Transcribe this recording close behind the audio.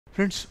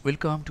Friends,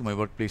 welcome to my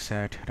workplace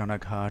at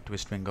Ranaghat,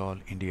 West Bengal,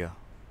 India.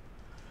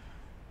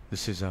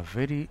 This is a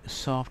very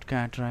soft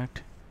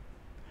cataract.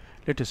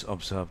 Let us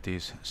observe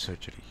this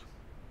surgery.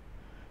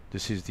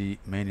 This is the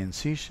main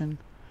incision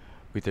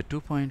with a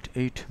 2.8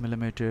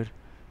 mm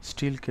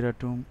steel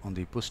keratom on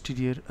the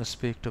posterior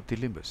aspect of the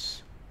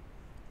limbus.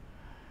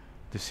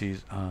 This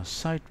is a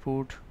side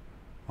port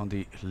on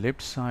the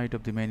left side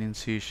of the main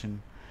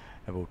incision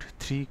about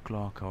 3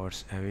 clock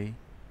hours away.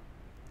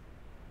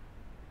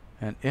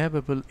 An air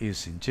bubble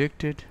is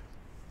injected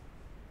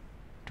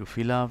to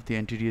fill up the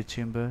anterior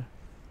chamber.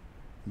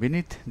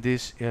 Beneath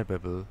this air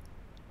bubble,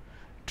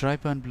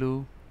 trypan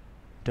blue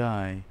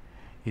dye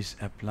is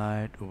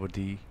applied over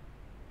the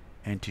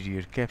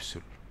anterior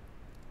capsule.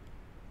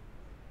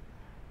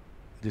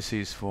 This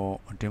is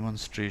for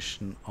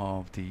demonstration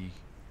of the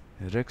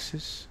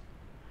rhexis.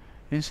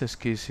 In such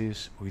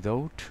cases,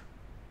 without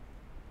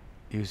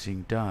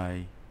using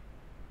dye,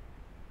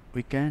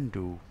 we can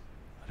do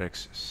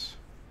rhexis.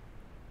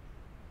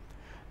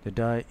 The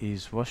dye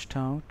is washed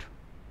out,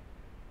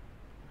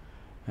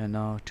 and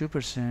now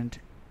 2%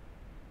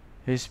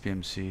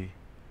 HPMC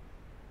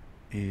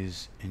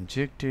is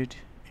injected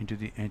into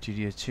the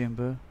anterior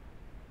chamber,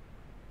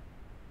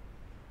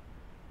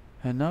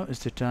 and now is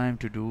the time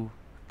to do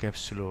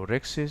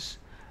capsulorhexis.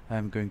 I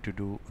am going to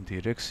do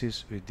the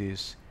rhexis with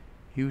this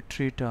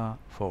Utrata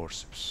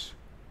forceps.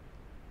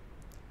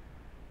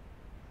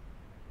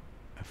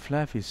 A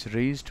flap is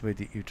raised by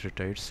the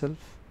Utrata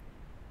itself.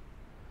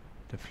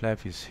 The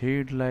flap is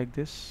held like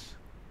this,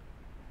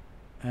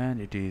 and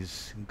it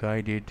is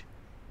guided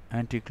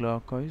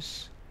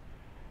anti-clockwise.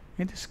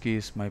 In this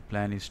case, my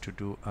plan is to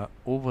do an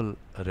oval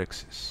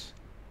rhexis.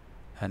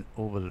 And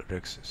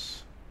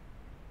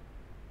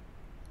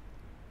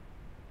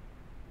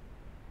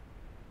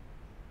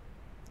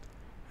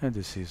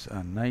this is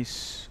a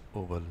nice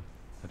oval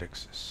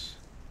rhexis.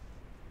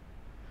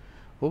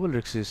 Oval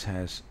rhexis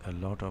has a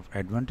lot of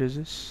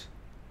advantages.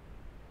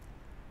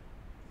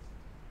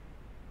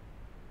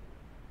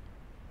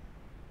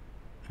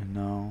 And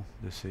now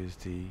this is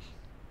the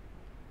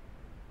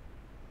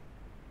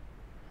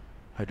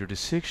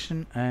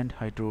hydrodissection and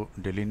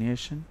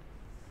hydrodelineation.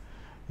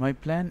 My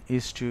plan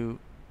is to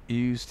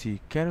use the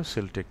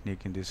carousel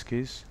technique in this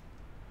case,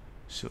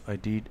 so I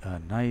did a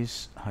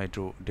nice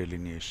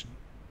hydrodelineation.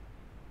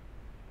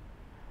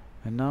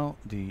 And now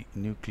the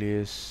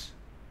nucleus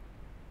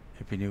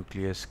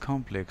epinucleus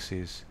complex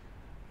is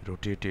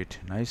rotated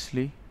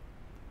nicely.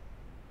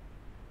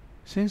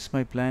 Since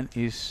my plan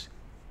is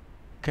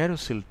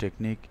carousel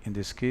technique in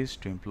this case,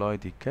 to employ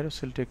the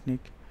carousel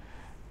technique,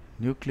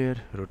 nuclear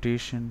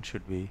rotation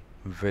should be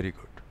very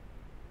good.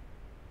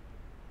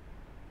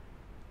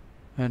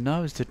 And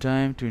now is the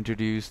time to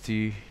introduce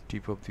the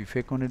tip of the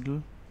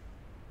Phaconeedle.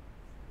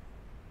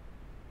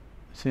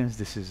 Since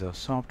this is a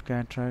soft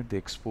cataract, the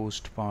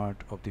exposed part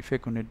of the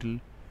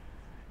Phaconeedle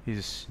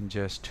is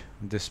just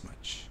this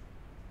much.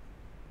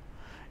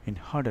 In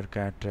harder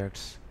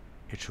cataracts,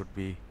 it should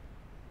be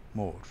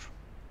more.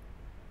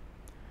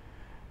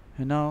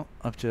 And now,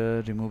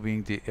 after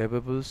removing the air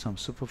bubble, some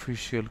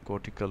superficial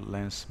cortical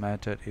lens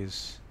matter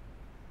is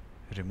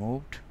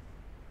removed.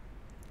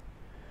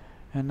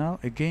 And now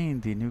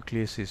again the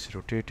nucleus is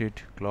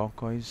rotated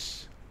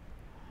clockwise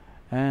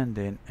and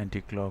then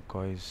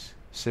anti-clockwise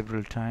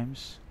several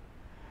times.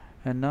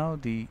 And now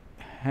the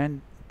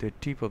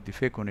tip of the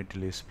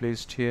Phaconeedle is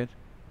placed here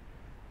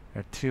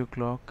at 3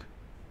 o'clock,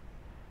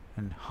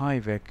 and high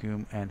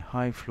vacuum and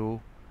high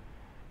flow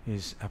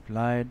is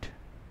applied.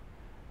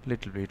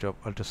 Little bit of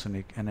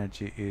ultrasonic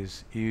energy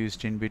is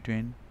used in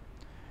between,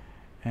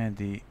 and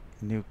the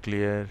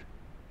nuclear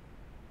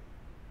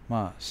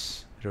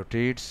mass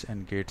rotates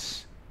and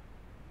gets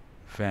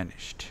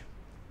vanished.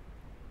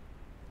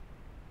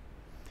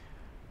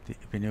 The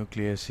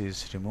epinucleus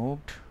is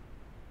removed,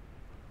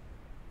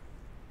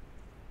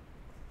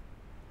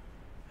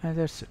 and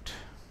that's it.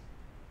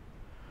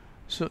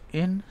 So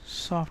in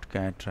soft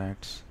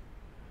cataracts,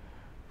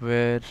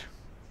 where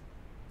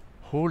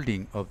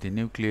holding of the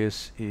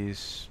nucleus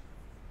is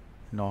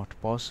not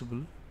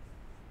possible,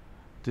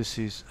 this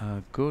is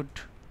a good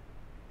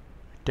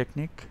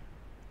technique,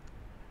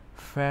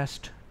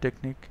 fast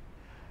technique.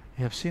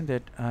 You have seen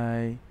that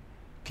I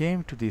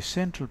came to the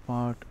central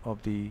part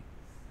of the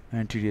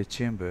anterior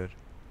chamber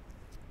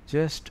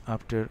just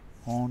after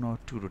 1 or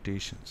 2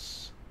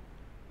 rotations.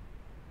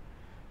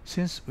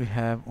 Since we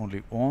have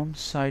only one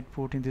side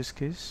port in this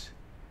case,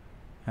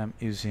 I am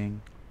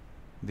using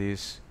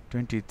this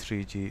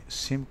 23G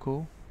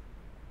Simcoe.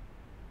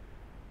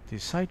 The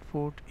side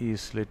port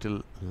is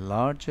little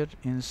larger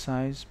in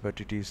size,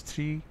 but it is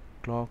 3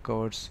 clock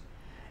hours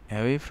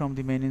away from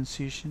the main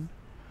incision,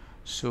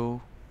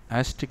 so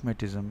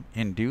astigmatism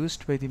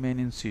induced by the main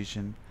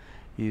incision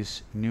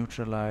is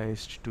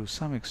neutralized to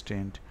some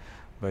extent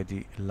by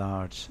the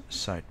large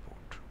side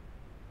port.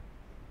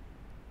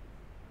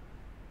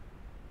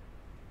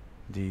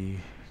 The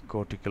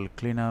cortical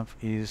cleanup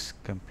is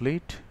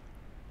complete.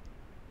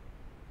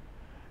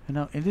 And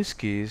now in this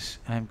case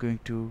I am going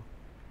to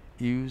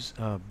use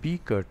a B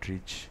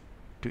cartridge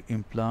to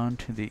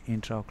implant the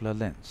intraocular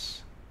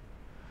lens.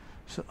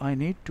 So I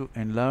need to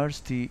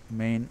enlarge the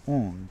main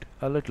wound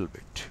a little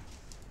bit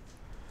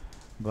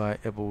by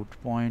about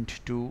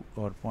 0.2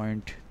 or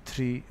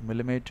 0.3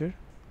 millimeter.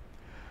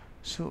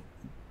 So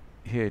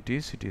here it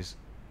is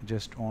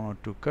just 1 or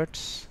 2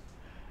 cuts,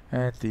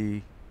 and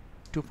the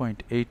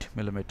 2.8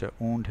 millimeter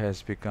wound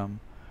has become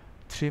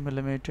 3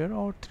 millimeter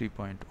or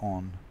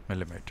 3.1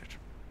 millimeter.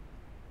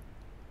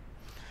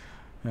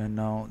 And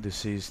now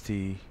this is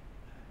the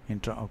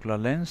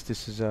intraocular lens.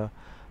 This is a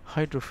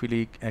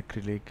hydrophilic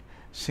acrylic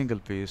single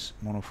piece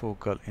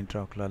monofocal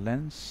intraocular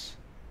lens.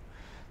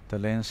 The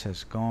lens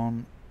has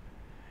gone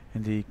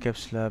in the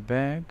capsular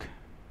bag.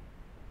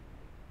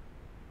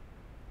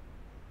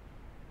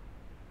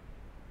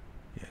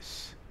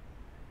 Yes,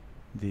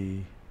 the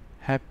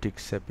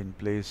haptics have been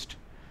placed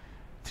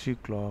 3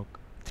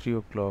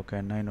 o'clock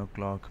and 9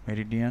 o'clock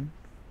meridian.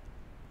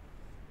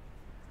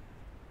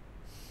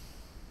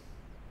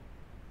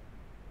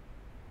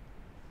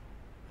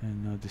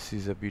 And now this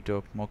is a bit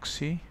of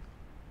moxie.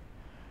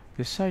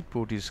 The side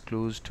port is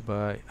closed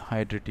by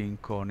hydrating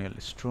corneal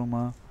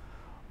stroma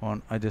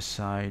on either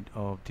side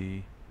of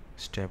the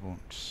stab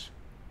wounds.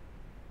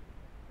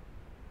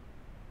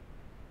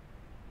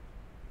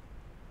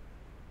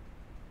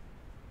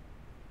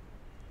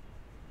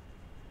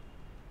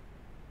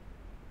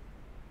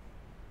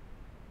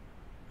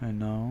 And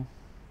now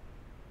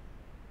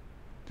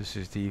this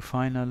is the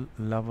final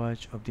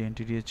lavage of the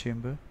anterior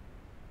chamber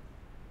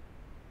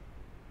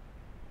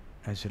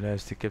as well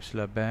as the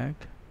capsular bag.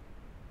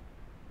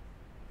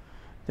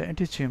 The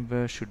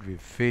antechamber should be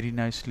very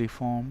nicely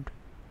formed.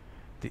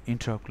 The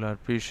intraocular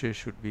pressure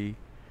should be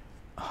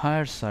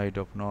higher side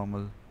of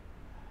normal,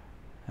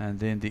 and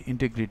then the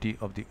integrity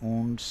of the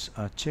wounds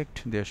are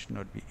checked. There should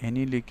not be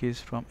any leakage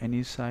from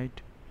any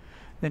side.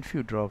 Then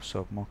few drops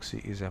of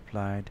moxie is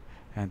applied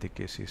and the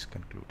case is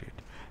concluded.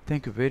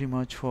 Thank you very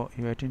much for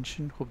your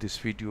attention. Hope this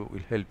video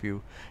will help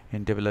you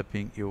in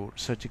developing your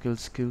surgical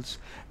skills.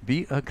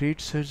 Be a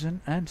great surgeon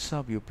and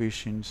serve your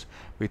patients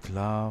with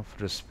love,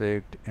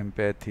 respect,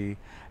 empathy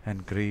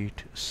and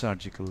great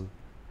surgical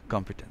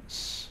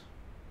competence.